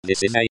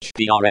This is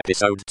HPR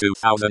episode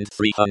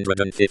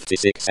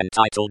 2356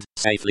 entitled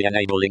Safely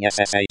Enabling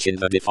SSH in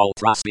the Default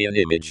Raspbian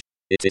Image.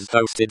 It is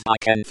hosted by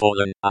Ken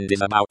Fallen and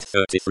is about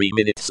 33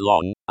 minutes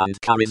long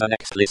and carries an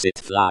explicit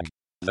flag.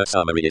 The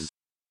summary is: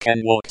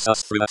 Ken walks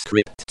us through a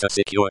script to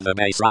secure the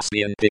base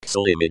Raspbian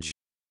pixel image.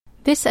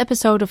 This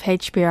episode of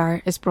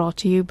HPR is brought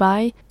to you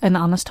by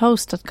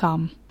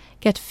anhonesthost.com.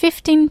 Get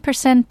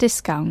 15%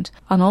 discount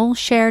on all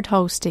shared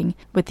hosting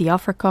with the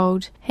offer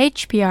code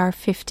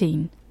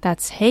HPR15.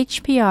 That's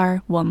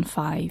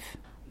HPR15.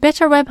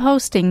 Better web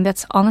hosting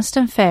that's honest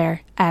and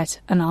fair at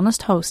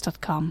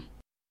anhonesthost.com.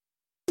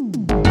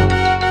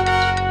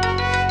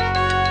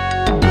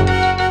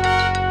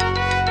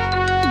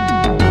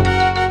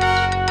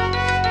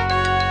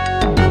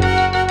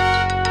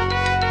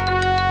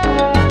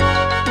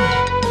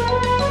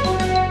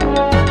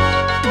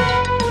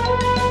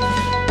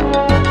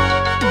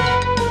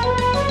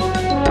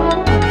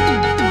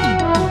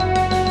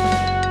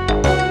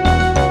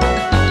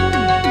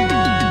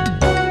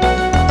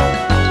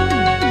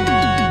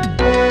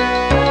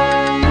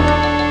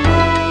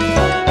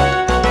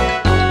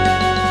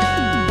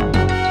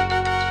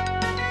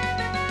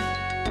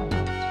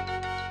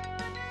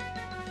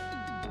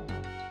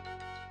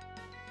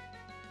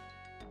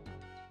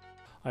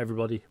 Hi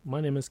everybody,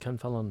 my name is Ken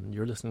Fallon and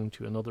you're listening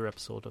to another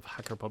episode of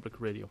Hacker Public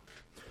Radio.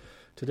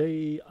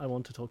 Today I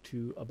want to talk to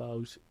you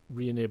about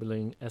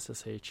re-enabling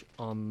SSH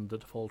on the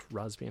default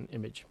Raspbian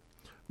image.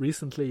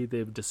 Recently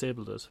they've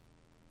disabled it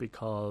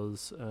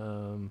because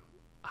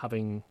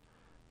having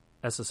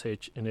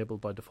SSH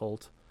enabled by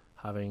default,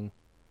 having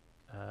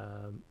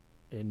a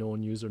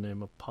known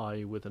username of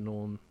Pi with a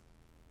known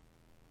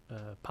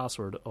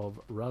password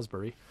of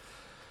Raspberry,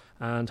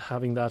 and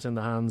having that in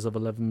the hands of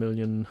 11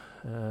 million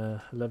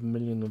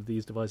of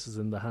these devices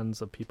in the hands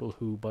of people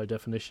who by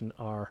definition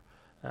are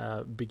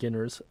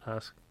beginners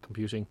at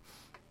computing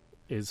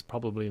is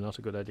probably not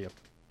a good idea.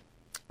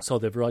 So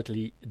they've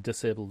rightly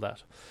disabled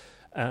that.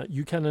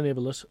 You can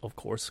enable it, of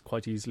course,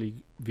 quite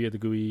easily via the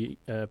GUI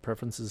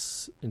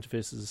preferences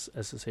interfaces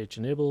SSH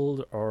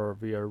enabled, or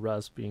via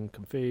Raspbian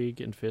config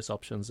interface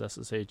options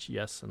SSH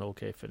yes and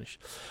OK finish.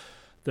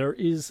 There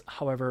is,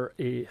 however,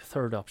 a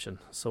third option.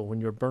 So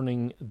when you're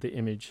burning the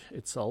image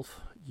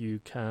itself, you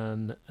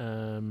can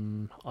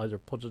either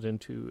put it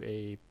into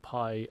a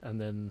Pi and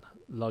then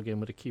log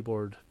in with a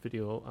keyboard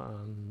video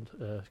and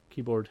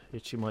keyboard,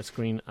 HDMI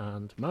screen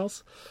and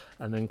mouse,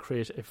 and then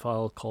create a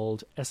file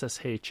called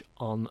SSH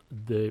on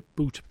the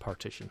boot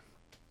partition.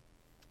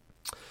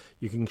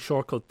 You can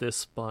shortcut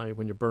this by,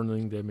 when you're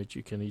burning the image,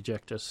 you can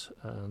eject it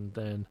and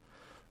then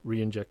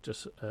re-inject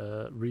it,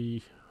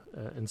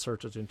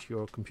 insert it into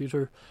your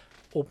computer,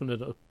 open it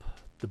up,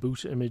 the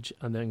boot image,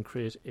 and then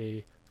create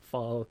a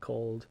file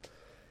called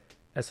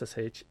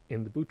SSH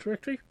in the boot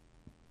directory.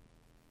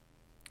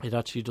 It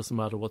actually doesn't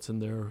matter what's in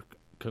there,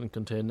 can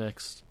contain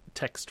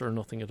text or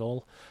nothing at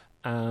all,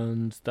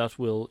 and that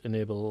will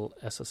enable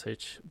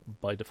SSH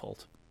by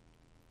default.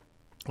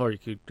 Or you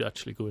could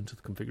actually go into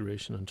the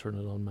configuration and turn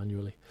it on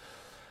manually.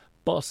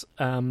 But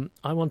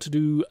I want to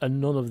do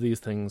none of these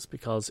things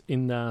because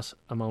in that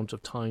amount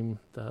of time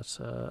that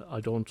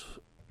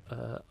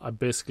I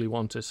basically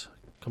want it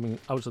coming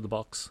out of the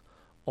box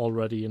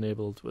already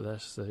enabled with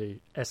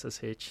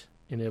SSH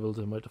enabled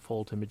in my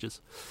default images.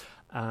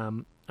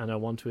 And I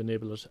want to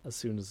enable it as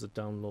soon as it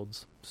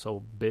downloads.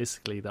 So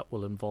basically that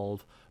will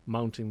involve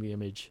mounting the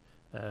image,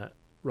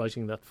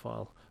 writing that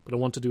file. But I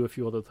want to do a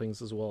few other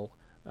things as well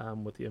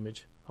with the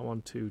image. I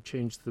want to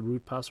change the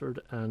root password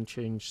and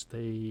change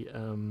the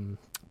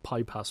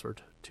Pi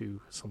password to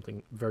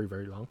something very,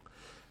 very long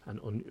and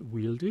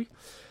unwieldy.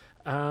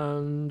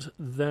 And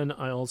then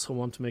I also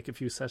want to make a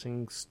few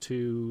settings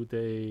to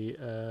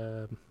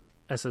the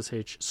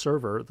SSH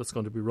server that's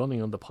going to be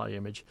running on the Pi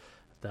image.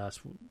 That's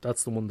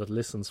the one that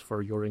listens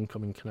for your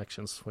incoming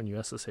connections. When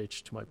you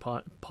SSH to my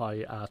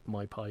Pi at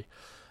my Pi,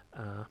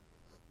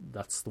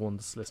 that's the one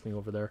that's listening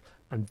over there.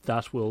 And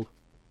that will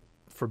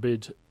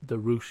forbid the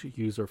root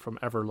user from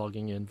ever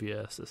logging in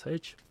via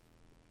SSH.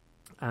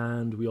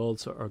 And we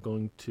also are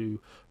going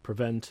to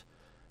prevent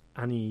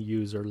any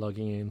user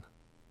logging in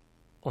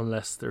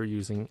unless they're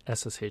using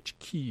SSH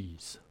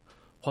keys.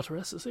 What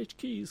are SSH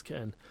keys,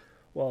 Ken?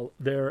 Well,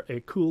 they're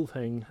a cool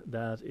thing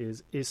that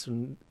is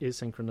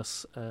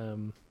asynchronous.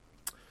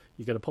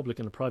 You get a public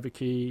and a private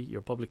key.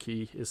 Your public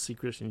key is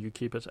secret and you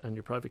keep it, and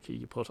your private key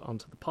you put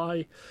onto the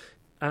Pi.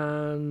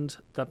 And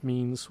that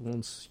means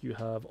once you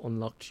have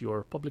unlocked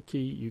your public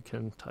key, you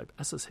can type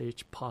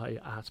SSH Pi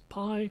at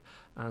Pi,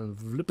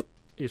 and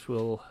it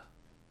will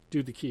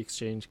do the key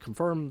exchange,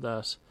 confirm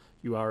that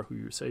you are who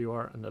you say you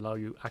are, and allow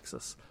you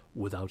access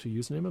without a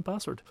username and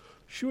password.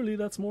 Surely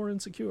that's more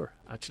insecure.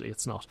 Actually,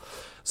 it's not.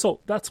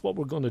 So that's what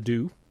we're going to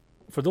do.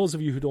 For those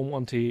of you who don't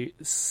want to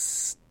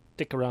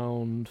stick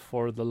around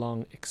for the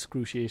long,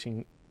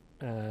 excruciating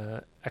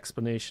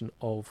explanation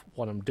of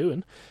what I'm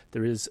doing,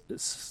 there is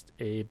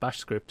a bash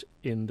script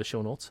in the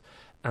show notes,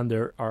 and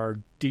there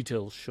are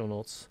detailed show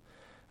notes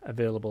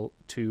available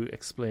to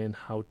explain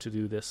how to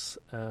do this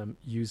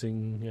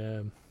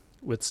using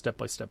with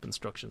step-by-step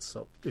instructions.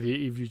 So if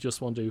you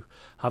just want to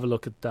have a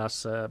look at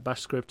that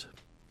bash script,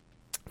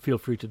 feel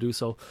free to do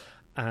so.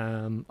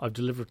 I've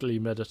deliberately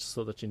made it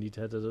so that you need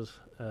to edit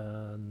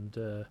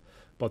it,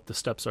 but the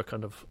steps are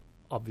kind of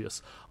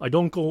obvious. I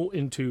don't go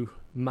into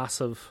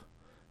massive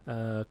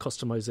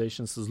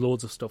customizations. There's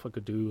loads of stuff I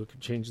could do. I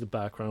could change the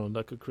background,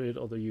 I could create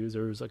other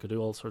users, I could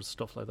do all sorts of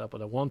stuff like that,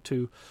 but I want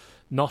to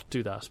not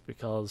do that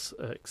because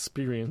a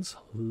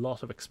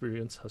lot of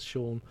experience has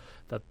shown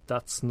that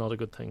that's not a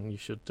good thing. You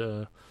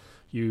should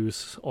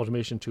use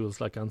automation tools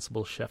like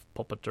Ansible, Chef,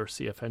 Puppet or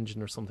CF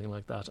Engine or something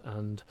like that,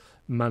 and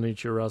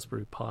manage your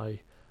Raspberry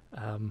Pi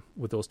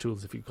with those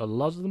tools if you've got a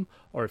lot of them,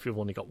 or if you've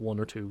only got one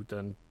or two,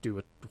 then do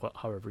it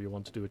however you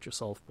want to do it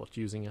yourself, but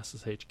using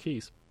SSH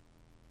keys.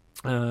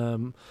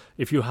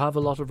 If you have a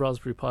lot of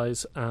Raspberry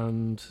Pis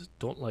and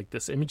don't like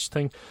this image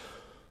thing,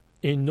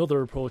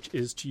 another approach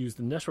is to use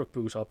the network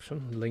boot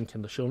option, link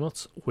in the show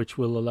notes, which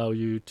will allow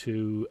you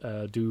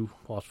to do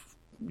what,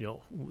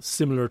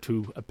 similar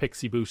to a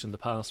Pixie boot in the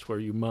past, where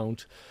you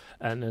mount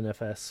an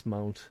NFS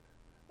mount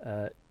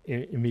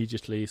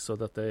immediately so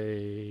that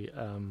the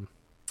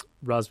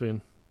Raspbian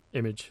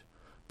Image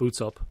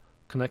boots up,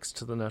 connects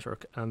to the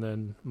network, and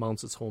then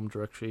mounts its home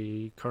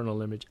directory, kernel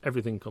image,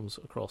 everything comes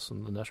across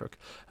in the network.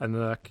 And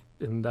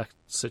in that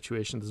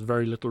situation, there's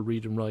very little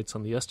read and writes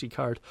on the SD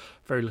card,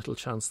 very little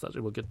chance that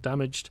it will get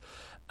damaged,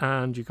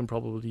 and you can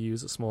probably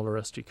use a smaller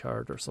SD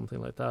card or something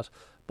like that.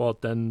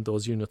 But then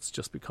those units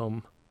just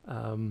become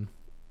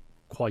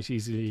quite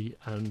easily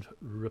and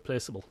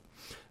replaceable.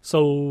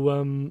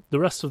 So the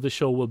rest of the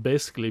show will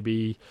basically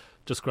be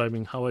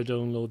describing how I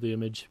download the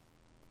image,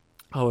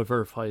 how I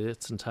verify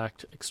it's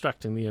intact,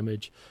 extracting the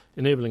image,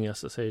 enabling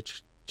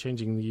SSH,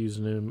 changing the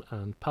username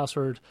and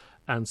password,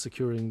 and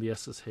securing the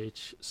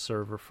SSH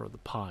server for the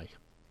Pi.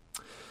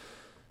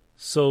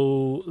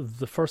 So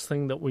the first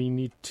thing that we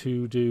need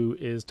to do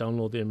is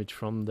download the image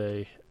from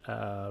the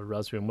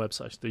Raspbian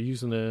website. They're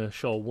using a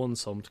SHA-1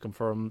 sum to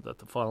confirm that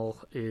the file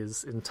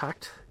is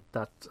intact.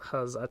 That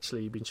has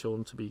actually been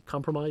shown to be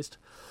compromised,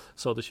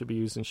 so they should be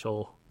using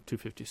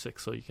HPR2356,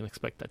 so you can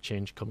expect that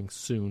change coming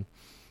soon.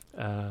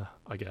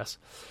 I guess.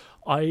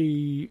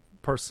 I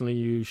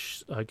personally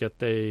I get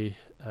the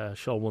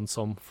SHA-1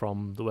 sum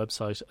from the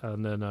website,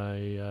 and then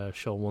I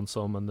SHA-1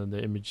 sum and then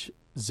the image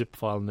zip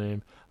file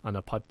name, and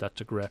I pipe that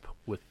to grep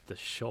with the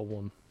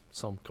SHA-1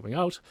 sum coming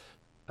out,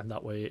 and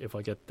that way if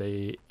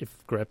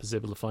grep is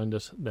able to find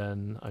it,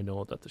 then I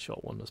know that the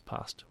SHA-1 has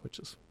passed, which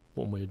is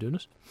one way of doing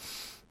it.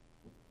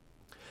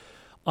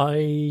 I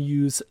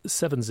use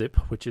 7-zip,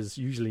 which is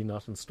usually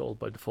not installed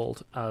by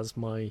default, as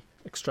my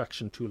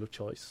extraction tool of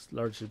choice,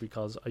 largely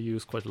because I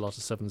use quite a lot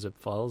of 7-zip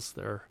files.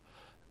 They're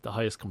the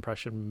highest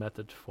compression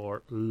method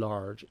for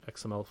large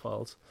XML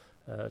files,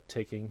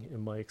 taking,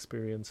 in my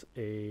experience,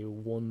 a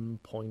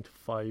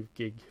 1.5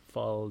 gig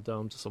file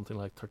down to something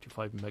like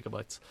 35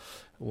 megabytes,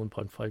 a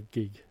 1.5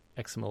 gig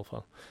XML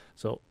file.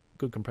 So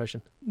good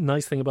compression.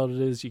 Nice thing about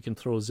it is you can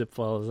throw zip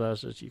files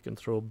at it, you can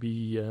throw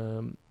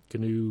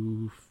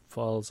GNU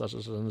files at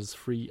it, and it's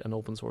free and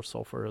open source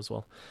software as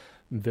well,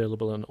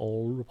 available in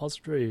all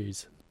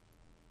repositories.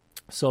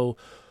 So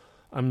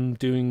I'm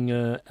doing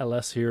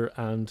LS here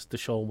and the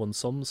SHA-1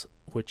 sums,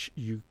 which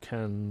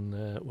I'm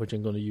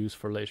going to use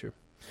for later.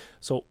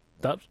 So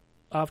that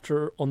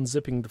after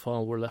unzipping the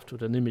file, we're left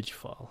with an image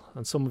file,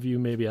 and some of you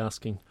may be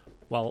asking,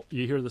 well,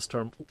 you hear this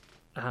term,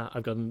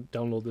 I've got to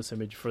download this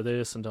image for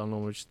this and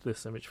download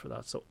this image for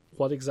that. So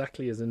what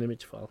exactly is an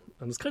image file?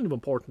 And it's kind of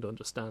important to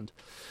understand.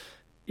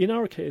 In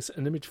our case,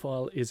 an image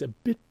file is a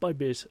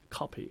bit-by-bit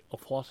copy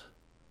of what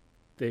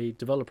the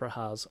developer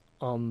has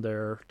on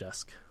their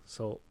desk.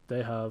 So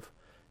they have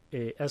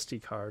a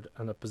SD card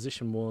and a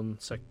position 1,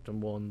 sector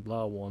 1,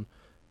 blah 1.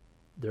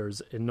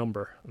 There's a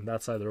number, and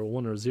that's either a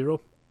 1 or 0.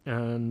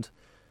 And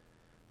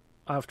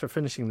after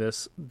finishing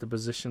this, the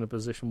position of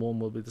position 1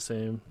 will be the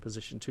same,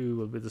 position 2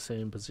 will be the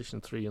same,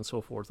 position 3, and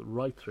so forth,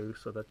 right through,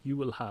 so that you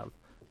will have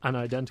an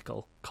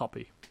identical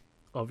copy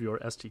of your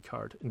SD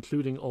card,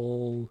 including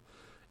all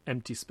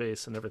empty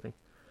space and everything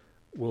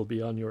will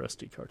be on your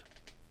SD card.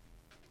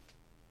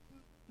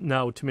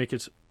 Now, to make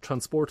it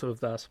transport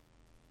of that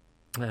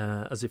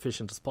as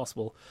efficient as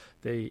possible,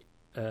 the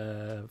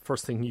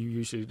first thing you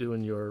usually do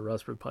in your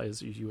Raspberry Pi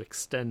is you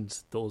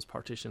extend those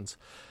partitions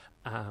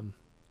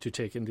to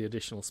take in the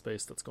additional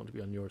space that's going to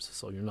be on yours,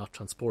 so you're not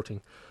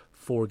transporting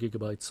 4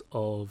 gigabytes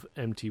of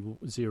empty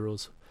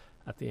zeros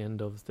at the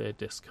end of the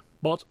disk.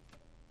 But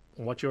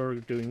what you're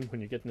doing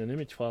when you're getting an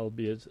image file,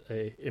 be it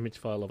an image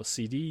file of a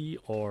CD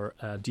or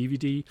a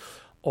DVD,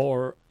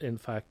 or in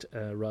fact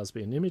a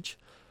Raspbian Image,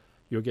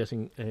 you're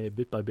getting a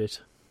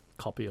bit-by-bit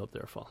copy of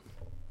their file.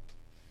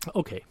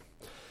 Okay,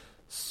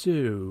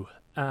 so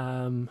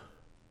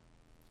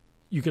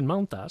you can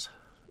mount that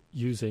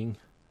using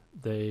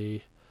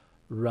the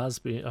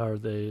Raspbian or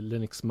the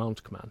Linux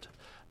mount command,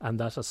 and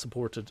that has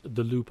supported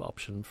the loop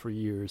option for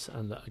years,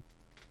 and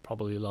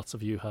probably lots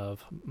of you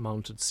have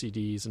mounted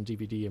CDs and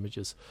DVD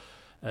images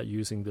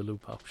using the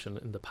loop option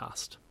in the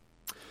past.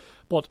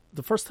 But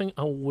the first thing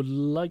I would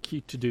like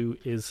you to do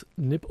is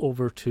nip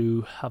over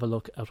to have a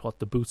look at what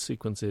the boot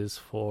sequence is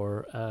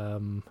for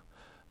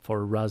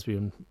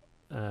Raspbian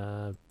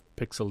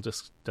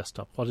Pixel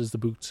desktop. What is the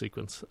boot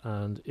sequence?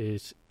 And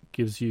it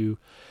gives you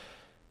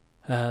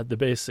the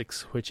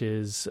basics, which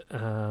is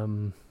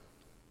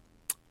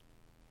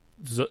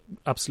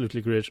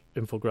absolutely great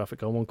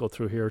infographic. I won't go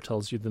through here. It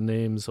tells you the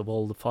names of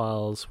all the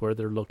files, where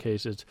they're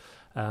located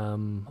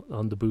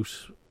on the boot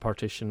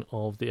partition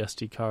of the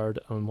SD card,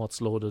 and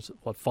what's loaded,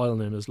 what file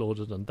name is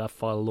loaded, and that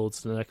file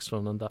loads the next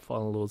one, and that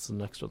file loads the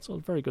next one. So a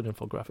very good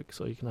infographic,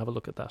 so you can have a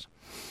look at that.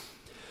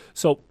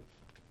 So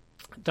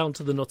down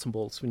to the nuts and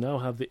bolts. We now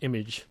have the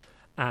image,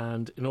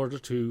 and in order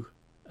to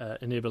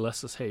enable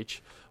SSH,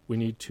 we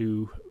need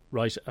to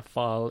write a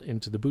file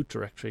into the boot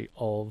directory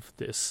of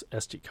this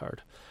SD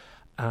card.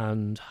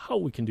 And how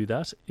we can do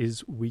that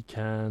is we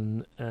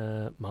can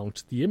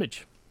mount the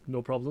image.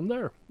 No problem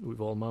there.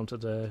 We've all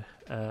mounted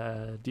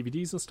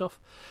DVDs and stuff.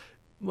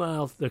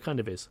 Well, there kind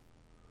of is.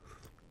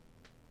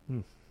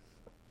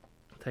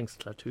 Thanks,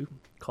 Klaatu.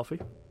 Coffee.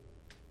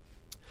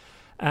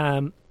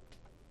 In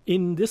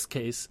this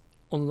case,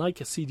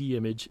 unlike a CD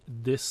image,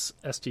 this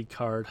SD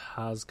card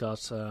has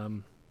got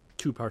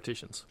two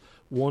partitions.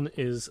 One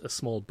is a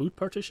small boot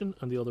partition,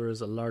 and the other is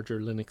a larger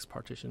Linux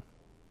partition.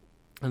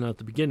 And at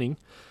the beginning,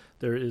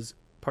 there is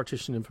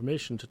partition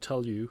information to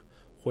tell you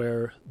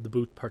where the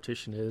boot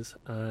partition is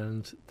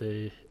and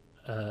the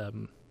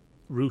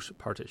root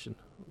partition,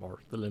 or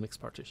the Linux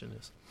partition,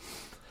 is.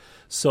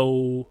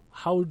 So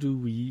how do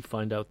we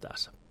find out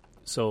that?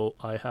 So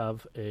I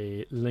have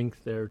a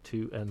link there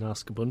to an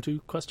Ask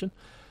Ubuntu question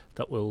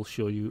that will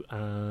show you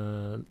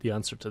the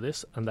answer to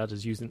this, and that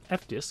is using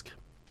fdisk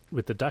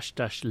with the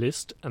 --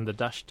 list and the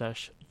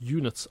 --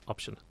 units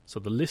option. So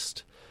the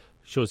list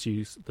shows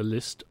you the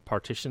list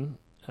partition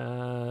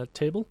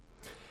table,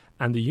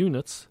 and the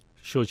units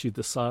shows you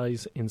the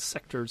size in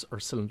sectors or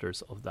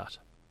cylinders of that.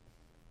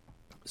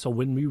 So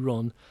when we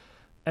run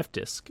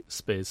fdisk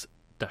space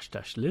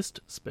 -- list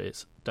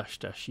space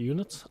 --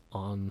 units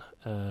on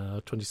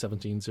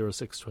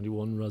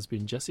 2017-06-21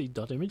 Raspbian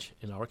Jessie.image,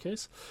 in our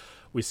case,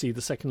 we see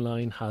the second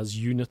line has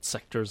unit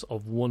sectors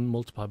of 1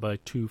 multiplied by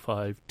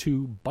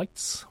 252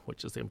 bytes,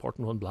 which is the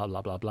important one, blah,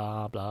 blah, blah,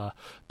 blah, blah,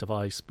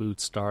 device,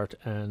 boot, start,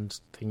 and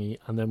thingy.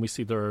 And then we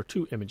see there are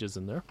two images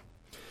in there,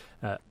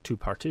 two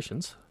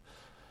partitions,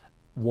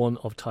 one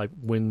of type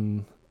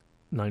Win95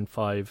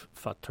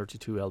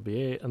 FAT32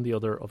 LBA and the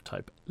other of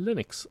type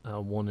Linux.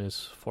 One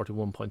is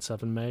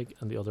 41.7 meg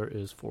and the other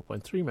is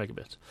 4.3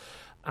 megabit.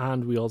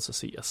 And we also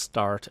see a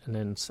start and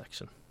end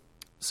section.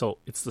 So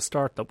it's the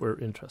start that we're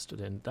interested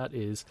in. That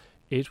is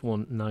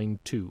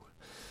 8192.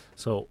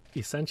 So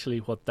essentially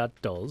what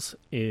that does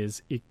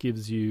is it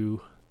gives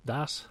you,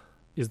 that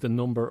is the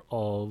number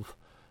of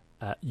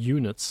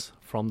units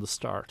from the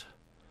start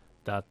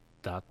that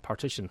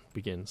partition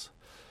begins.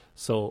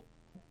 So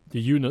the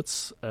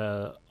units,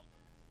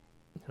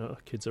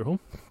 kids are home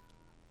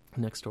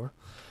next door.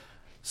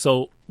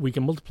 So we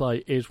can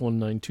multiply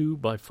 8192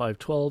 by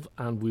 512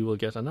 and we will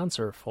get an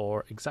answer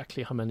for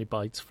exactly how many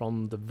bytes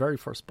from the very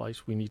first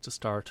byte we need to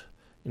start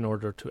in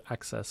order to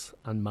access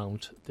and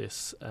mount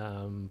this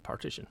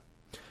partition.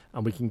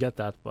 And we can get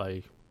that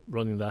by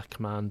running that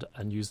command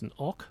and using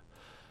awk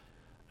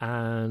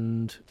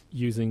and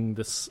using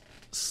this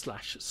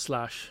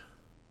 //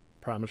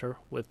 parameter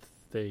with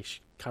the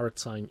caret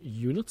sign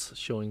units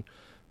showing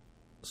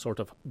sort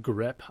of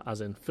grep,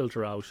 as in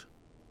filter out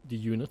the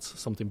units,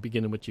 something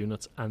beginning with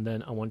units, and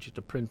then I want you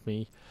to print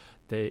me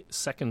the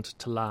second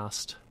to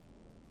last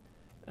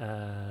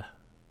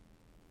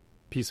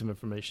piece of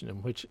information,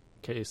 in which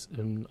case,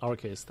 in our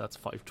case, that's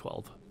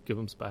 512. Give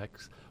them back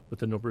with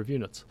the number of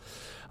units.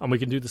 And we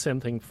can do the same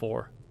thing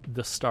for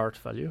the start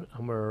value,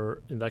 and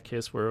in that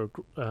case we're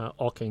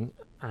awking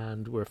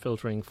and we're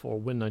filtering for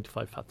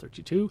Win95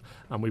 FAT32,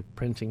 and we're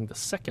printing the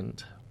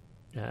second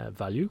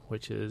value,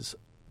 which is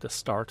the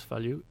start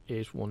value,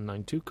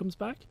 8192 comes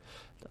back.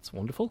 That's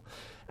wonderful.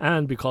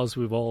 And because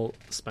we've all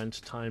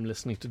spent time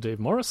listening to Dave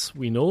Morris,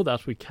 we know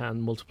that we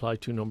can multiply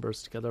two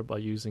numbers together by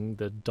using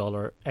the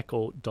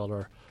 $echo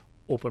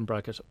open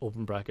bracket,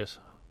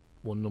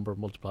 one number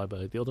multiplied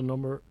by the other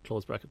number,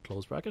 close bracket,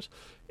 close bracket.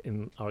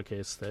 In our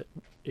case, the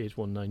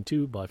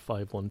 8192 by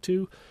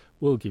 512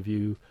 will give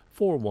you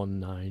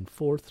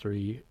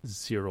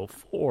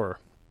 4194304.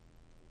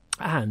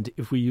 And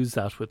if we use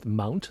that with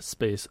mount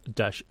space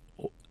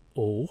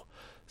 -o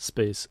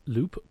space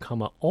loop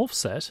comma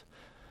offset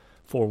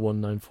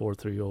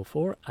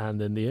 4194304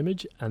 and then the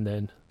image and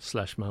then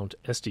 /mount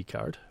SD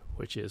card,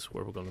 which is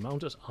where we're going to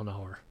mount it on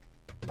our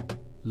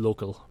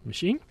local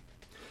machine,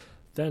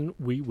 then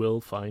we will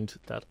find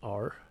that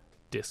our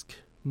disk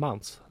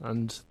mounts.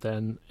 And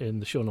then in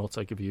the show notes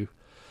I give you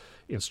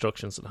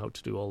instructions on how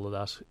to do all of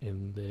that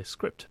in the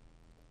script.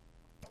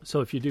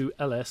 So if you do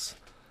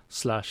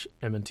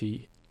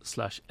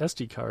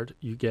ls/mnt/SD card,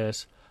 you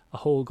get a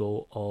whole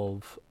go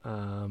of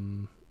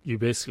you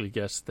basically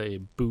get the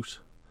boot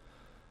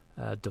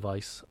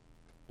device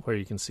where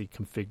you can see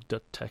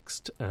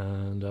config.txt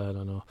and, I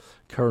don't know,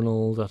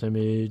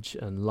 kernel.image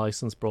and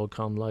license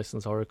Broadcom,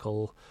 license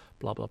Oracle,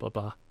 blah, blah, blah,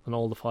 blah, and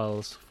all the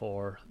files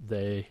for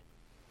the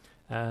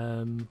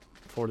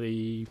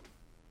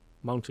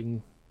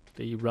mounting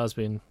the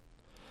Raspbian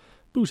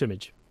boot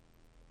image.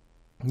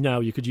 Now,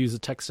 you could use a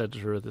text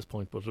editor at this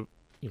point, but,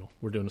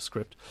 we're doing a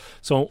script.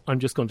 So I'm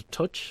just going to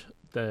touch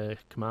the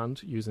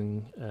command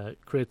using,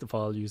 create the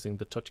file using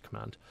the touch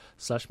command,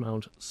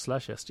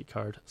 /mount/SD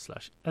card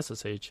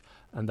 /SSH,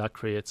 and that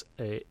creates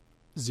a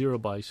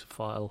 0-byte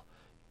file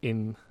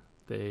in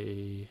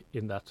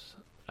that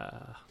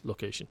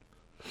location.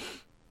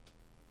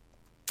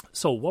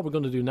 So what we're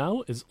going to do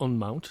now is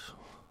unmount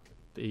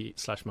the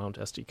 /mount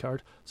SD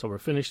card. So we're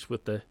finished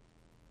with the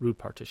root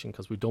partition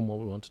because we've done what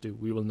we want to do.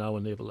 We will now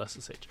enable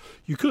SSH.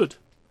 You could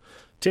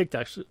take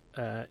that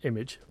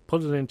image,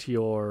 put it into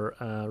your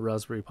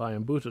Raspberry Pi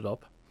and boot it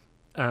up,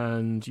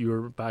 and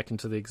you're back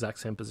into the exact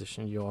same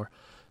position. You're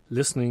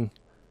listening,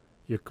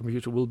 your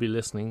computer will be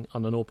listening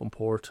on an open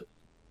port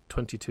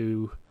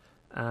 22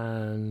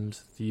 and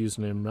the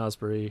username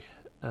Raspberry,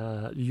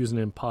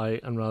 username Pi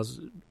and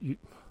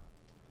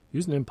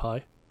username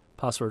Pi,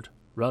 password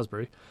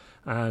Raspberry,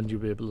 and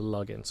you'll be able to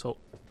log in. So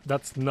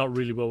that's not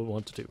really what we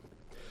want to do.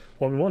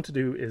 What we want to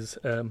do is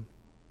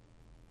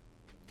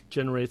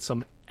generate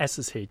some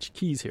SSH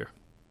keys here.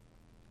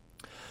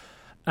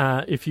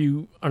 If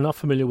you are not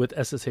familiar with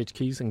SSH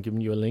keys, I'm giving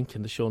you a link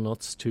in the show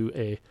notes to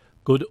a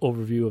good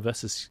overview of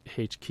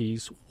SSH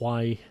keys.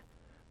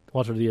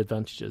 What are the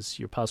advantages?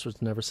 Your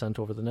password's never sent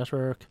over the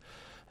network,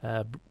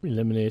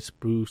 eliminates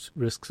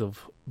risks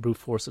of brute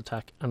force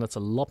attack, and it's a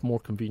lot more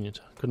convenient.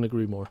 Couldn't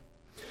agree more.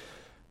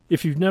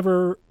 If you've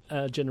never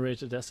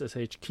generated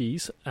SSH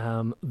keys,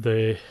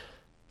 the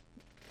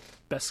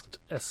best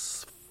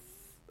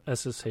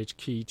SSH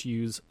key to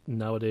use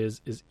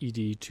nowadays is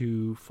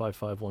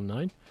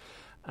ED25519,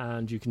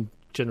 and you can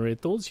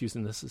generate those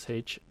using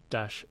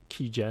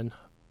SSH-keygen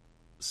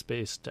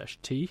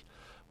 --T,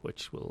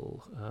 which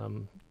will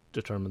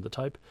determine the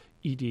type,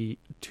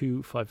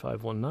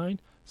 ED25519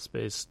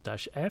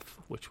 --F,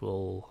 which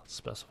will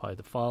specify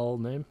the file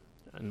name.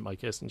 In my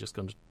case, I'm just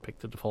going to pick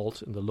the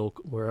default in the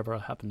wherever I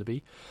happen to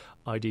be,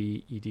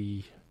 ID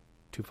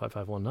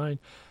ED25519,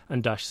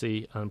 and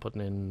 -C, and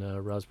putting in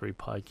Raspberry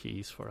Pi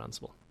keys for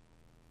Ansible.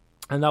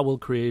 And that will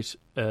create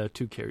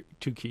two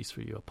keys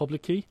for you: a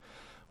public key,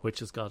 which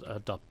has got a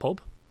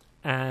 .pub,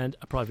 and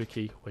a private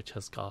key, which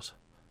has got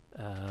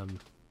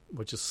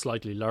which is a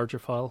slightly larger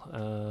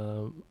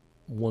file,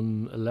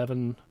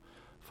 111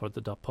 for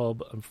the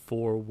 .pub and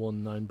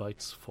 419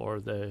 bytes for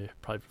the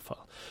private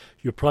file.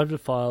 Your private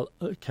file,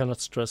 cannot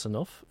stress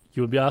enough.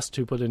 You will be asked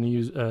to put in a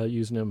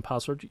username and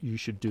password. You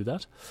should do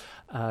that.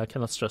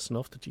 Cannot stress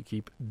enough that you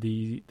keep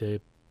the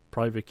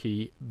private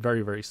key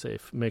very, very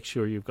safe. Make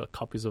sure you've got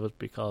copies of it,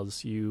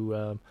 because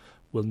you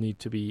will need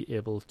to be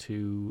able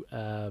to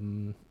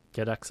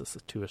get access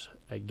to it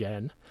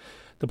again.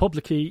 The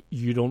public key,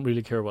 you don't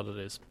really care what it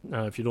is.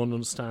 If you don't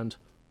understand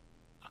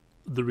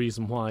the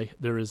reason why,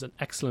 there is an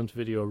excellent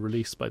video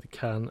released by the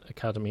Khan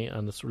Academy,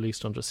 and it's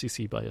released under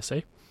CC by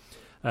SA,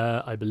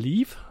 I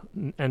believe,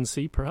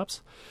 NC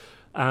perhaps,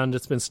 and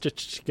it's been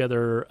stitched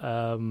together,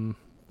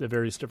 the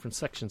various different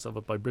sections of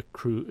it by Brick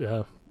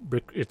Crew.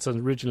 It's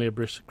originally a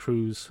Brick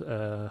Crew's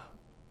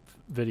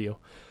video,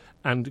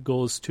 and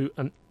goes to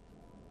an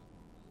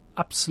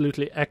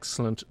absolutely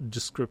excellent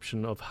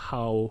description of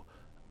how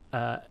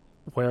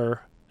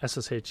where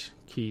SSH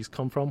keys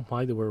come from,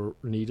 why they were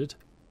needed,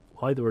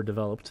 why they were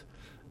developed,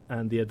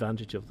 and the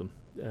advantage of them.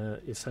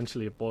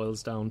 Essentially, it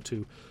boils down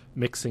to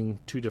mixing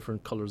two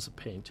different colors of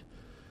paint.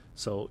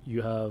 So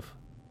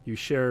you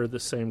share the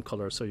same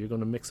color, so you're going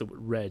to mix it with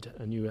red,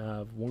 and you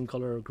have one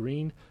color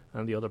green,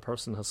 and the other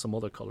person has some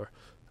other color.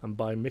 And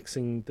by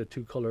mixing the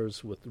two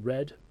colors with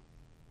red,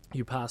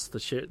 you pass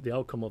the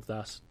outcome of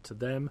that to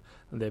them,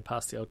 and they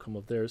pass the outcome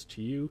of theirs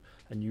to you,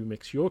 and you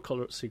mix your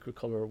secret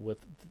color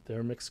with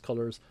their mixed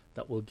colors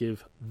that will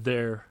give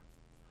their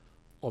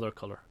other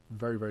color.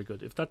 Very, very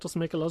good. If that doesn't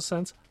make a lot of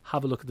sense,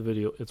 have a look at the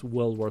video. It's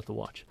well worth a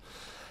watch.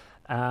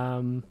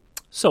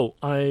 So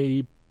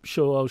I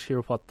show out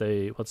here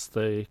what's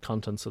the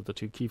contents of the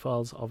two key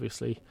files.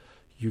 Obviously,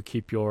 you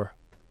keep your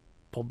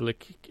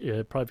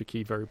private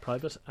key very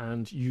private,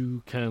 and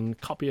you can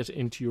copy it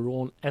into your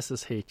own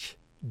SSH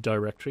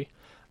directory,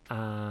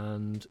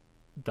 and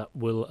that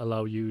will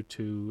allow you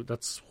to,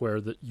 that's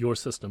where your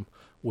system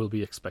will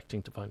be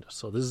expecting to find it.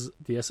 So this is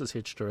the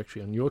SSH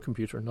directory on your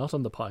computer, not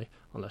on the Pi,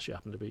 unless you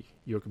happen to be,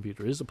 your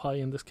computer is a Pi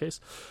in this case.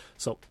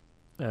 So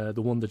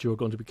the one that you're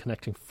going to be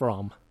connecting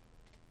from,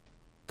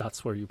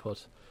 that's where you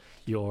put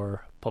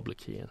your public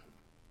key in.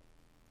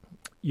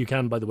 You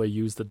can, by the way,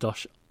 use the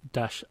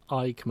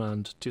 -I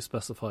command to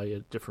specify a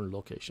different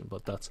location,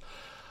 but that's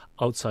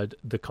outside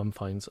the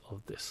confines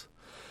of this.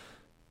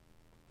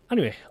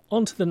 Anyway,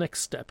 on to the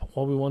next step.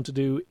 What we want to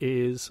do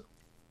is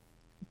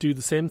do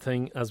the same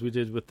thing as we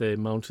did with the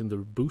mounting the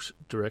boot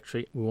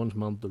directory. We want to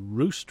mount the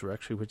root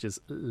directory, which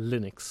is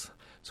Linux.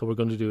 So we're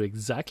going to do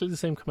exactly the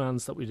same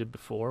commands that we did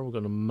before. We're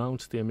going to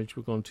mount the image.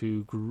 We're going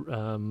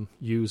to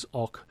use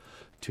awk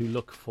to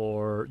look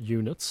for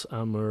units.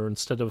 We're,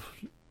 instead of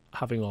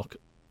having awk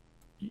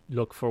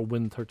look for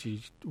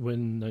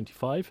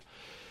Win95,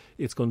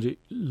 it's going to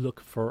look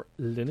for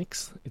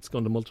Linux. It's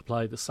going to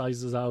multiply the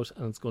sizes out,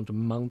 and it's going to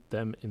mount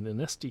them in an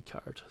SD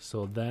card.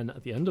 So then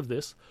at the end of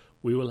this,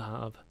 we will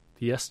have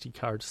the SD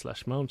card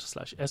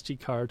 /mount/SD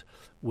card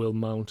will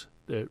mount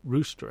the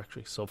root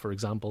directory. So for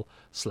example,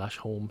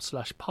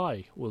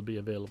 /home/pi will be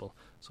available.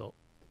 So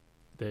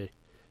the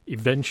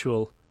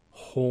eventual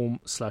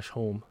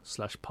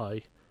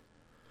home/home/pi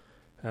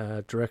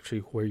directory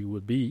where you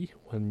would be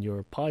when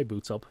your Pi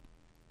boots up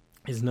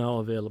is now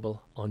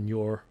available on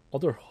your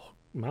other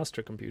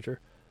master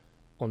computer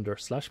under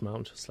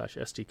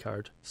 /mount/SD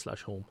card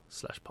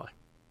 /home/pi.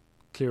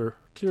 Clear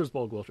as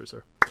bog water,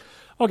 sir.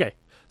 Okay,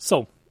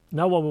 so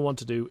now what we want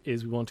to do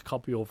is we want to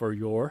copy over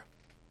your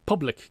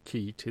public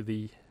key to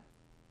the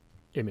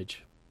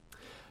image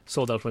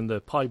so that when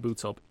the Pi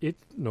boots up, it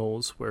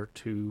knows where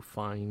to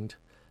find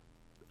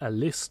a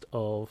list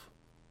of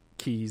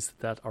keys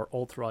that are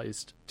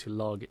authorized to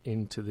log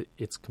into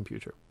its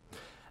computer.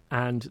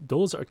 And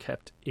those are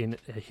kept in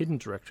a hidden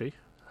directory.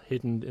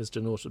 Hidden is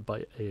denoted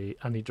by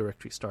any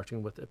directory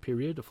starting with a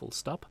period, a full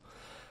stop,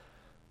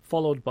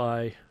 followed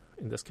by,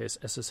 in this case,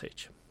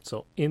 SSH.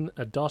 So in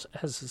a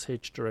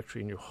 .ssh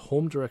directory in your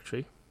home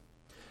directory,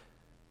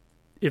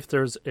 if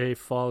there's a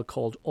file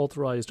called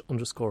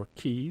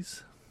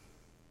authorized_keys,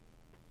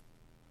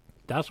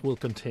 that will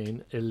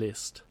contain a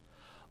list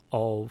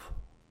of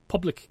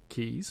public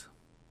keys.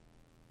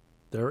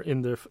 They're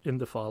in the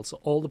file, so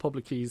all the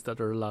public keys that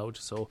are allowed.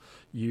 So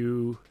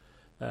you,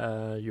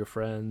 your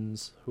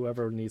friends,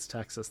 whoever needs to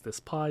access this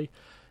Pi,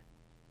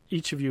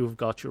 each of you have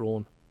got your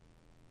own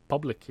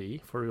public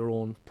key for your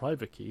own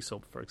private key.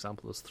 So for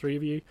example, there's 3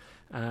 of you,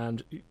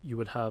 and you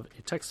would have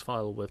a text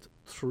file with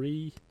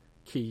 3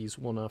 keys,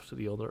 one after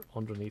the other,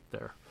 underneath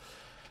there.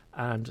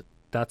 And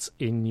that's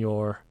in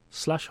your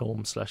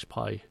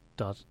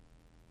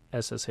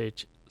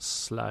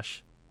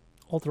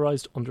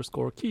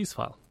 /home/pi.ssh/authorized_keys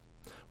file,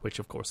 which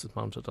of course is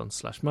mounted on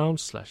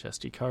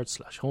 /mount/SD card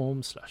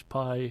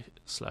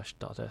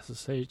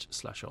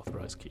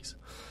 /home/pi/.ssh/authorized keys.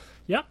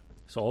 Yeah,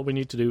 so all we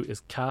need to do is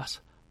cat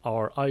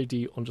our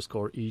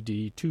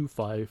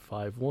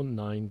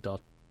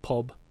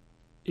id_ed25519.pub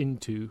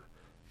into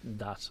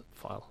that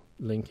file.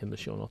 Link in the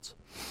show notes.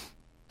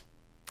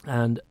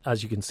 And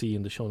as you can see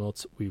in the show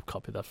notes, we've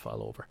copied that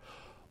file over.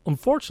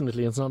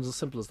 Unfortunately, it's not as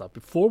simple as that.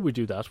 Before we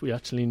do that, we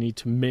actually need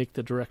to make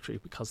the directory,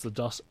 because the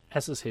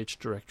 .ssh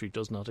directory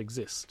does not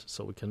exist.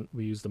 So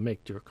we use the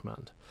makedir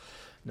command.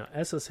 Now,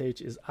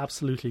 SSH is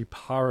absolutely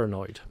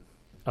paranoid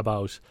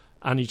about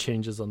any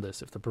changes on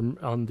this,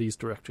 on these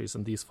directories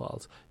and these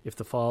files. If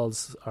the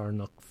files are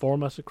not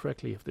formatted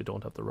correctly, if they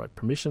don't have the right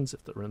permissions,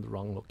 if they're in the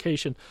wrong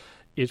location,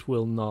 it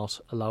will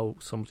not allow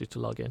somebody to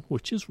log in,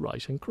 which is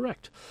right and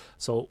correct.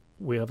 So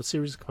we have a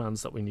series of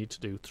commands that we need to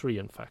do, 3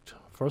 in fact.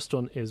 First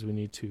one is we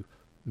need to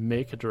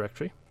make a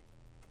directory.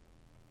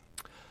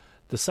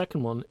 The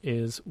second one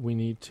is we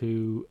need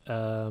to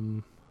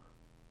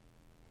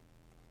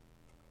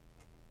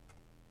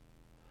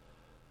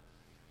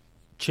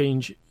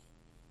change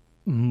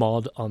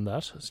mod on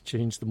that,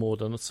 change the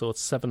mode on it, so it's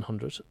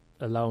 700,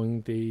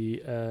 allowing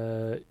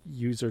the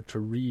user to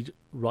read,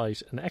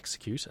 write and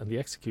execute, and the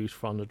execute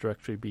from the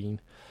directory being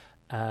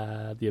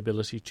the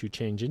ability to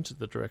change into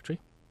the directory.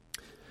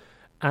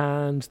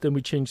 And then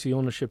we change the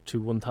ownership to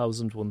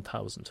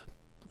 1000,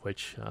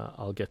 which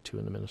I'll get to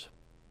in a minute.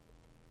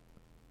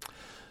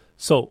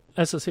 So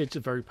SSH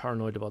is very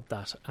paranoid about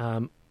that.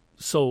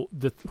 So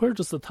where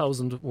does the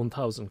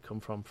 1000 come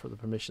from for the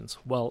permissions?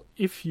 Well,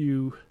 if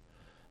you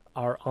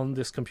are on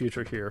this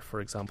computer here,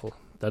 for example,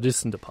 that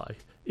isn't a Pi,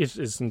 it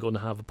isn't going to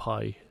have a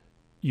Pi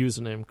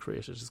username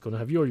created. It's going to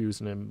have your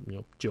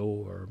username,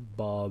 Joe or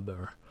Bob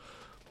or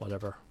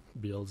whatever,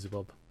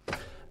 Beelzebub.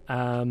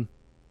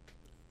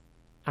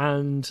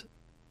 And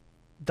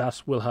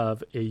that will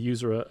have a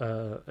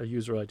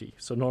user ID.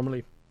 So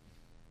normally,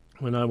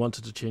 when I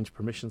wanted to change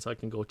permissions, I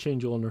can go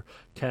change owner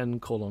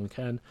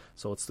Ken:Ken.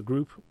 So it's the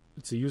group,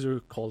 it's a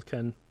user called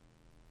Ken,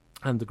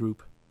 and the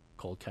group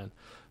called Ken.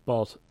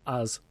 But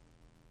as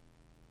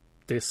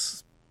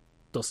this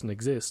doesn't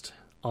exist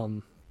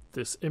on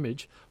this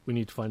image, we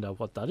need to find out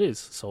what that is.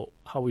 So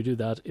how we do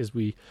that is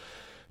we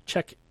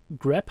check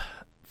grep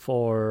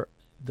for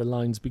the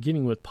lines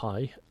beginning with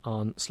Pi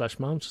on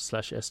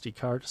 /mount/SD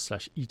card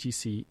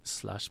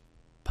 /etc/passwd,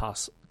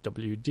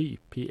 PASSWD,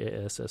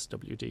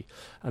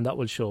 and that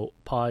will show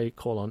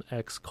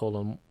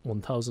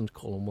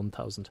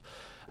Pi:(x:1000:1000),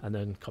 and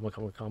then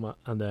comma,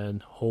 and then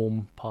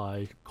home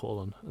Pi :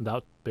 and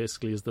that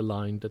basically is the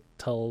line that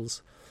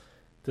tells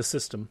the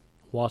system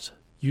what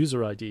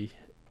user ID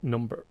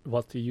number,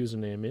 what the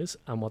username is,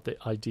 and what the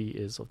ID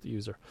is of the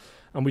user.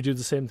 And we do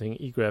the same thing,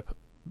 egrep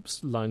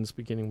lines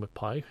beginning with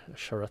Pi, a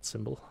charrette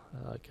symbol,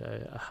 like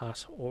a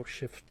hat or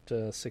Shift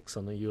 6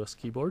 on a US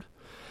keyboard,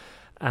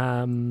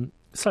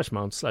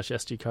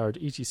 /mount/SD card,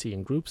 etc.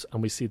 in groups,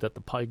 and we see that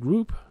the Pi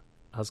group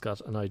has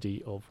got an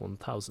ID of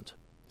 1000.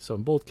 So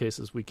in both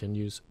cases, we can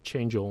use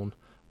change own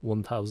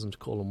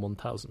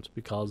 1000:1000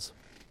 because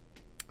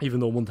even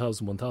though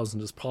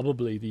 1000 is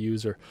probably the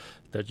user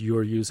that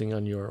you're using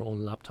on your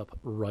own laptop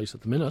right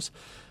at the minute,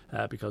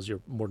 because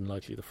you're more than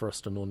likely the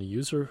first and only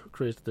user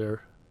created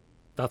there,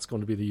 that's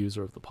going to be the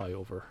user of the Pi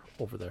over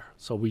there.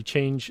 So we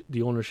change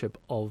the ownership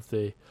of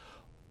the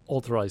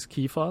authorized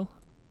key file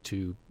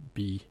to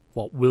be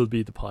what will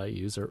be the Pi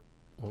user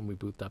when we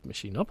boot that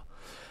machine up.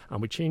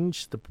 And we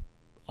change the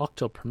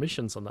octal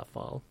permissions on that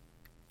file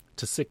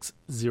to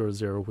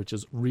 600, which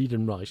is read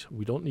and write.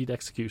 We don't need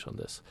execute on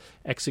this.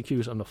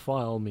 Execute on the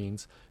file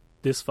means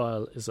this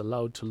file is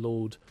allowed to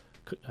load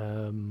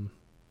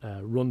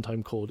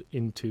runtime code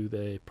into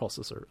the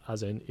processor,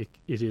 as in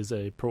it is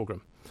a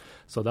program.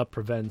 So that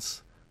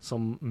prevents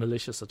some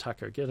malicious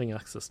attacker getting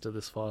access to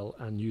this file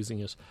and using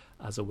it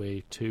as a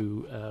way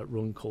to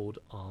run code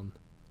on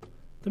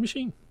the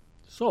machine.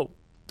 So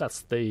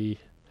that's the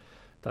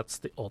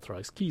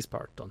authorized keys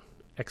part done.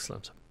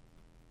 Excellent.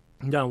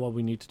 Now what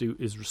we need to do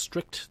is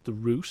restrict the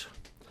root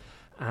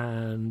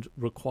and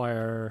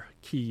require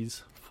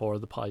keys for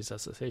the Pi's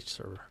SSH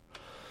server.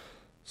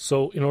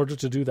 So in order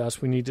to do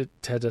that, we need to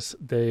edit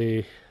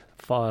the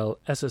file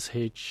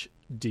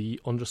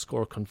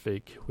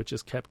sshd_config, which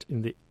is kept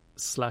in the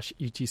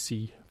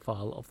 /etc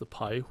file of the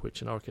Pi,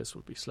 which in our case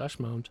will be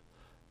 /mount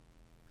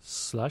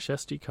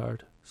 /sd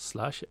card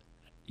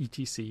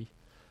 /etc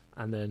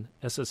and then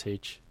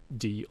sshd_config.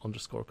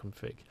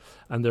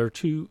 And there are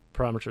two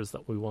parameters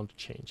that we want to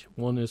change.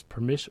 One is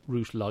permit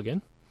root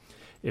login.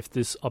 If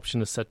this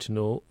option is set to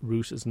no,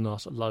 root is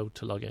not allowed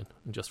to log in.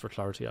 And just for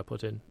clarity, I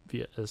put in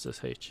via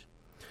SSH.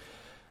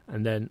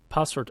 And then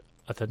password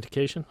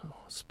authentication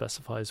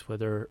specifies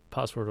whether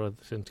password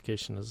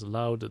authentication is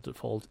allowed. The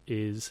default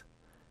is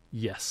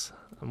yes.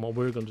 And what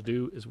we're going to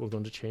do is we're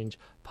going to change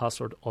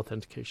password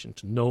authentication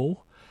to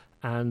no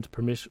and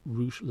permit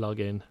root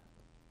login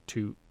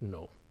to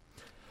no.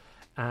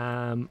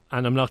 And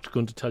I'm not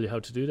going to tell you how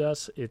to do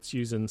that. It's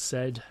using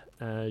SED.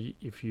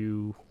 If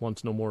you want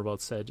to know more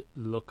about SED,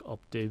 look up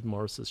Dave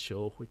Morris's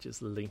show, which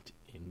is linked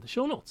in the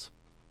show notes.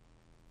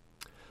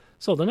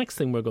 So the next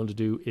thing we're going to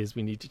do is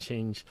we need to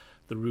change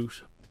the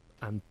root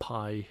and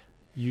Pi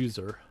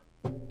user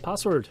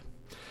password.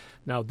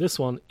 Now this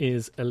one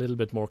is a little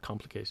bit more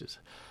complicated.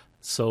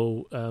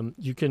 So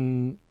you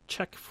can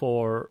check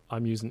for,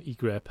 I'm using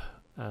egrep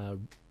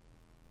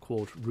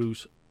quote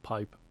root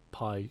pipe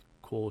pi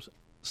quote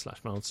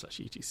 /mount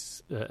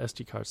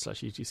 /sd card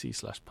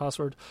 /etc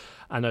 /password,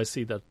 and I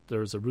see that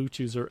there's a root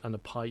user and a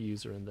Pi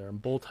user in there,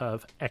 and both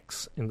have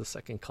X in the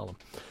second column,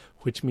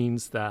 which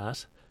means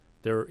that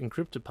their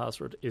encrypted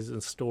password is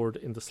stored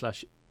in the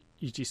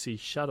 /etc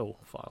shadow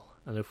file.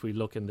 And if we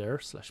look in there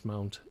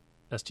 /mount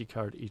SD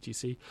card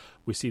etc,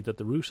 we see that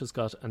the root has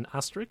got an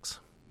asterisk,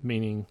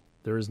 meaning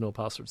there is no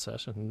password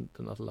set and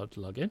they're not allowed to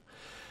log in.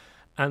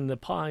 And the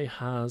Pi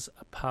has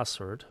a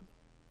password,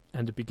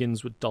 and it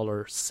begins with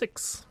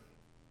 $6.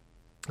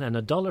 And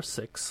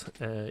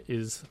 $6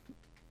 is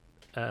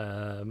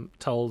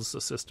tells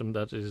the system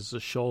that it is a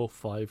show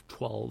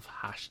 512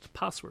 hashed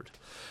password.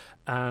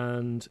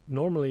 And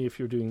normally, if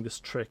you're doing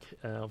this trick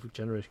of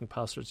generating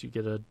passwords, you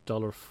get a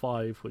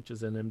 $5, which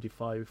is an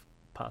MD5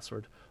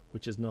 password,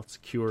 which is not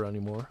secure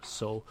anymore.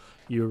 So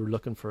you're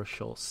looking for a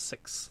show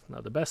 6.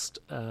 Now, the best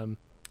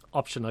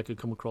option I could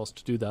come across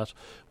to do that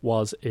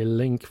was a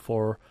link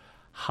for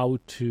how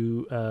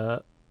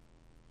to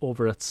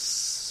over at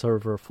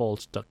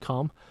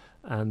serverfault.com.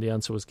 And the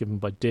answer was given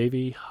by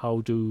Davey.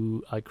 How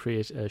do I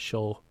create a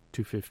show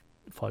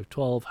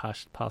 512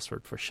 hashed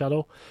password for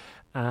Shadow?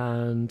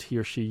 And he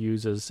or she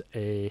uses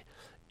a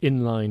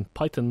inline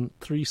Python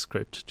 3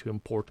 script to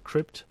import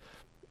crypt,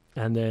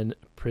 and then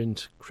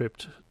print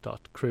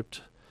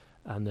crypt.crypt,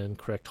 and then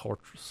correct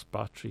horse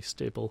battery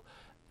stable,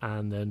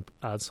 and then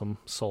add some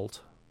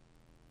salt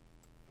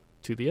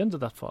to the end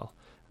of that file,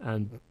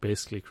 and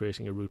basically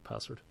creating a root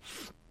password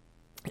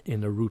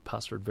in a root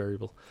password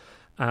variable.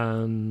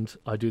 And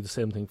I do the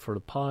same thing for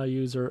the Pi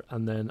user,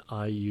 and then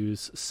I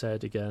use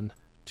sed again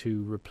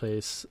to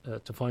replace,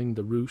 to find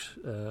the root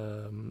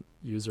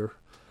user,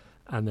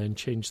 and then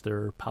change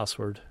their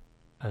password,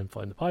 and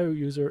find the Pi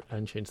user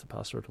and change the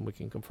password, and we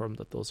can confirm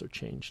that those are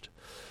changed.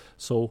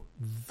 So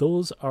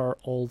those are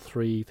all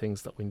three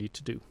things that we need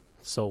to do.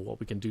 So what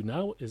we can do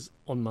now is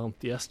unmount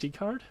the SD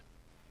card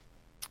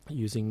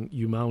using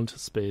umount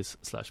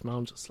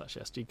 /mount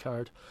 /SD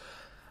card,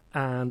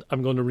 and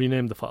I'm going to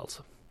rename the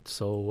files.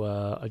 So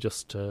I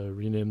just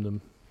rename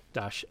them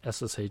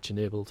 -SSH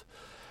enabled.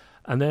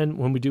 And then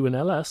when we do an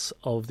ls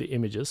of the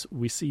images,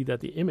 we see that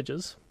the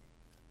images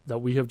that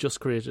we have just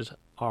created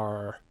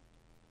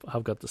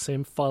have got the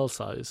same file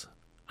size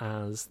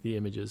as the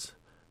images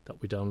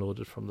that we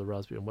downloaded from the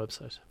Raspbian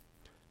website,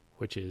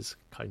 which is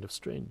kind of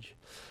strange.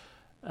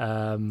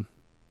 But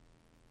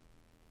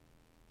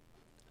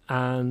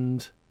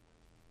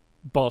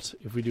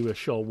if we do a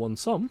show one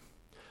sum,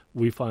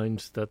 we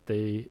find that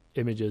the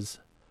images,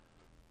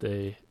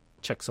 the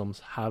checksums,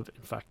 have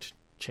in fact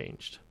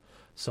changed.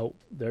 So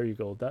there you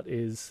go. That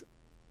is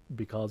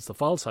because the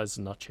file size has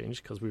not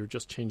changed, because we were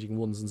just changing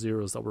ones and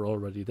zeros that were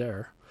already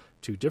there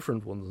to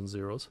different ones and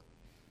zeros.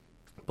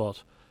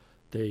 But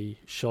they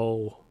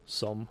show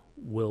some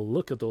will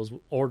look at those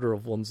order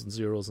of ones and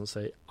zeros and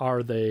say,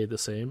 are they the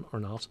same or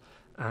not?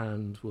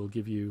 And will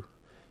give you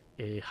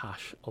a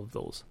hash of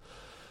those.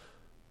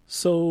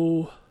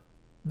 So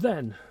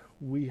then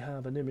we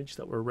have an image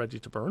that we're ready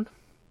to burn.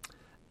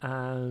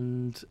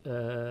 And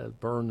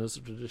burn is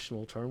a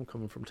traditional term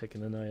coming from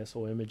taking an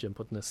ISO image and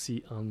putting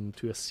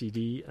onto a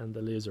CD, and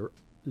the laser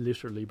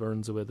literally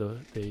burns away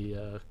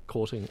the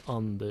coating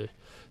on the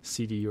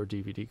CD or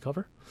DVD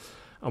cover.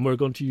 And we're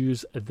going to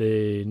use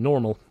the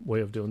normal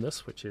way of doing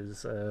this, which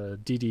is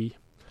DD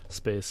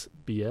space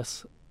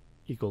BS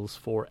equals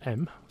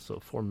 4M, so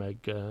 4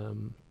 meg,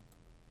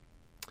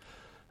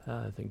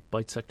 I think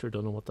byte sector,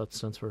 don't know what that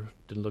stands for,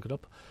 didn't look it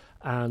up.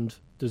 And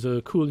there's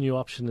a cool new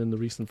option in the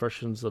recent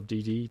versions of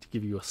DD to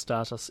give you a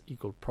status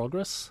equal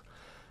progress,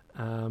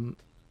 and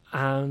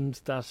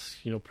that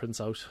prints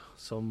out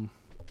some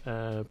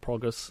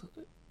progress.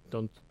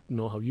 Don't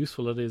know how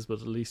useful it is, but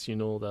at least you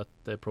know that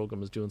the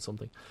program is doing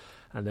something.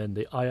 And then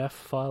the IF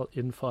file,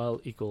 in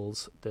file,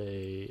 equals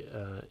the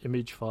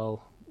image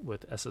file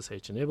with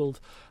SSH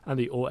enabled, and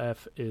the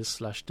OF is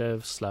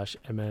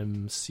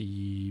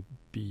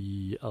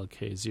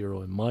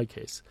 /dev/mmcblk0 in my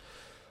case.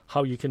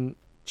 How you can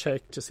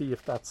check to see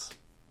if that's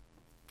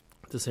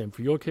the same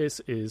for your case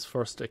is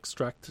first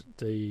extract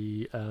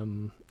the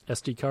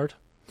SD card,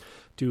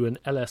 do an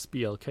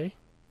lsblk,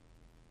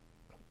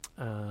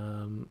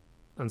 and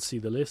see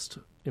the list,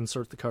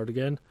 insert the card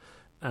again,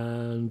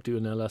 and do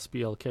an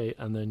lsblk,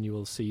 and then you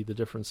will see the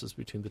differences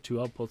between the two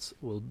outputs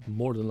will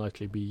more than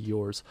likely be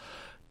yours.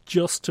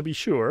 Just to be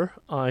sure,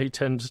 I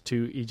tend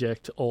to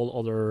eject all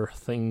other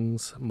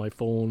things, my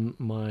phone,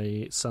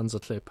 my Sansa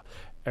clip,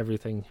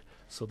 everything,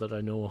 so that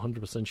I know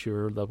 100%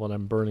 sure that what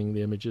I'm burning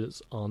the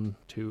images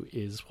onto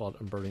is what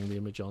I'm burning the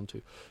image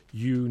onto.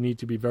 You need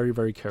to be very,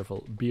 very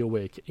careful. Be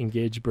awake.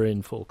 Engage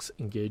brain, folks.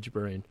 Engage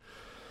brain.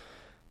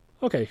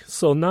 Okay,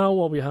 so now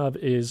what we have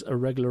is a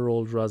regular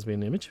old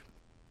Raspbian image,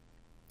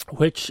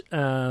 which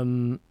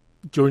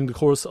during the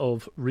course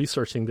of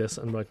researching this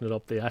and writing it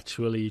up, they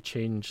actually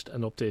changed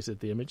and updated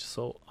the image.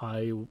 So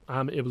I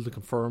am able to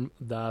confirm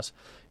that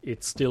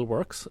it still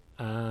works,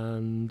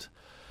 and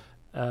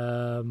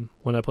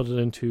when I put it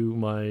into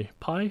my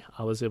Pi,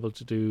 I was able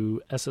to do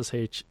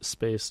SSH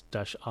space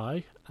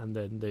 -I and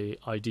then the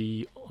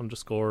ID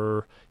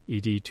 _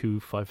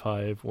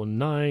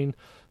 ED25519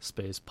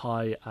 space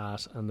Pi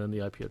at, and then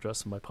the IP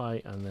address of my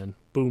Pi, and then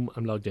boom,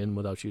 I'm logged in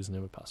without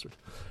username and password.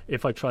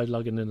 If I tried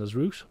logging in as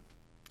root,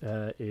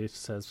 it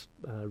says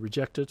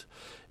rejected.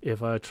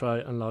 If I try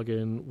and log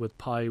in with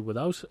Pi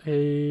without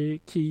a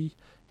key,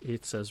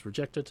 it says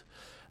rejected.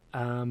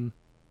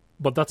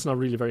 But that's not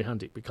really very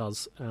handy,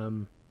 because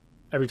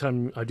every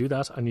time I do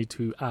that, I need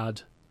to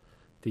add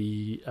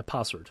a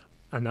password.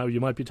 And now you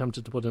might be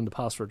tempted to put in the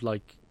password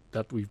like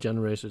that we've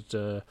generated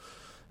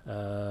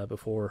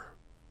before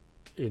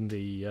in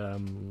the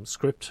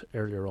script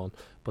earlier on.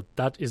 But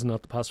that is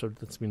not the password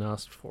that's been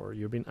asked for.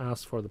 You're being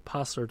asked for the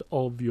password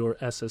of your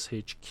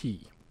SSH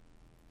key.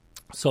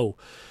 So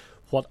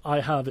what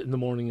I have in the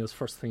morning is,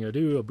 first thing I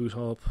do, I boot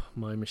up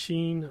my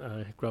machine,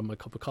 I grab my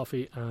cup of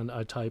coffee, and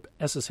I type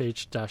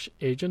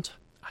SSH-agent.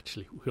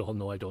 Actually, we all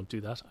know I don't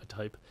do that. I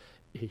type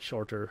a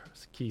shorter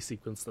key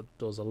sequence that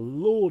does a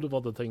load of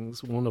other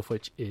things, one of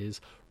which is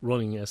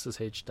running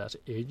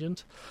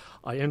SSH-agent.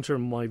 I enter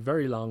my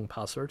very long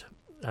password,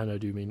 and I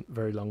do mean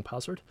very long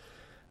password,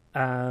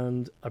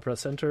 and I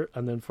press enter,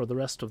 and then for the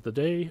rest of the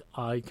day,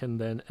 I can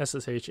then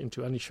SSH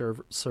into any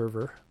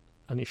server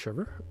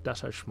that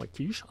has my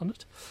keys on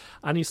it.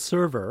 Any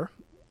server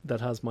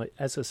that has my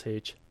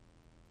SSH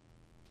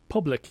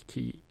public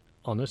key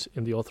on it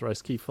in the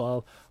authorized key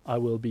file, I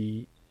will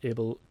be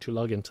able to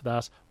log into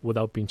that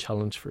without being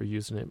challenged for a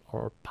username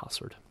or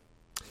password.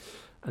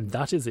 And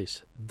that is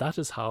it. That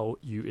is how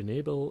you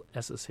enable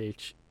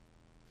SSH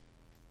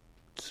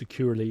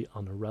securely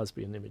on a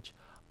Raspbian image.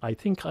 I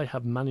think I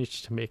have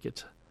managed to make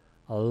it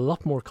a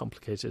lot more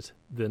complicated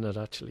than it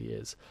actually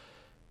is.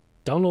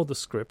 Download the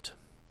script,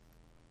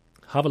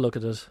 have a look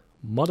at it,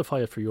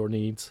 modify it for your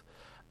needs,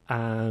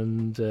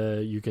 and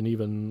you can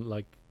even,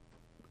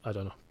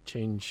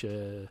 change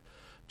the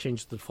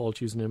default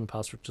username and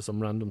password to some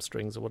random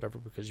strings or whatever,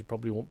 because you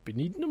probably won't be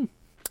needing them.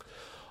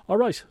 All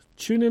right,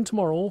 tune in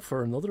tomorrow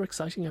for another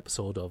exciting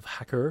episode of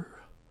Hacker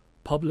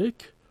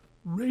Public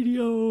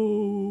Radio.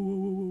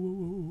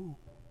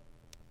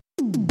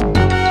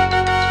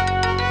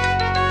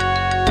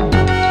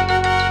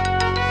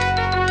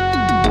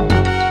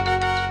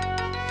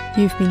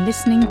 You've been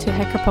listening to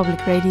Hacker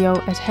Public Radio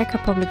at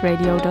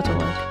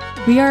hackerpublicradio.org.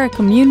 We are a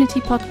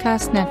community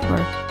podcast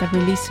network that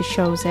releases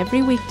shows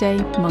every weekday,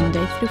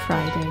 Monday through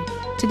Friday.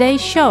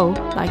 Today's show,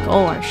 like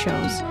all our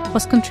shows,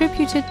 was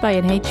contributed by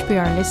an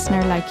HPR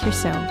listener like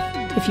yourself.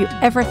 If you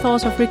ever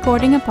thought of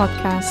recording a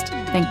podcast,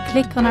 then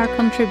click on our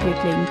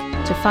contribute link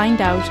to find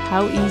out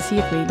how easy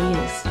it really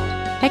is.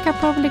 Hacker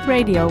Public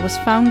Radio was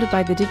founded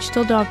by the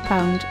Digital Dog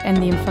Pound and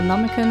the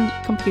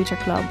Infonomicon Computer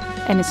Club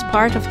and is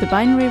part of the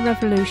binary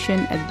revolution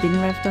at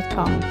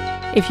binrev.com.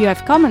 If you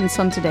have comments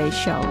on today's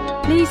show,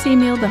 please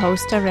email the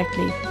host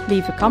directly,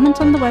 leave a comment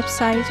on the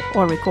website,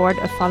 or record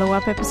a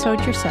follow-up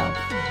episode yourself.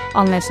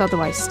 Unless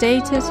otherwise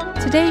stated,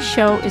 today's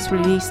show is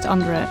released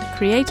under a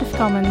Creative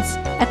Commons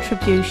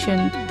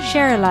Attribution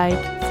Share Alike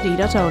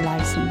 3.0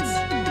 license.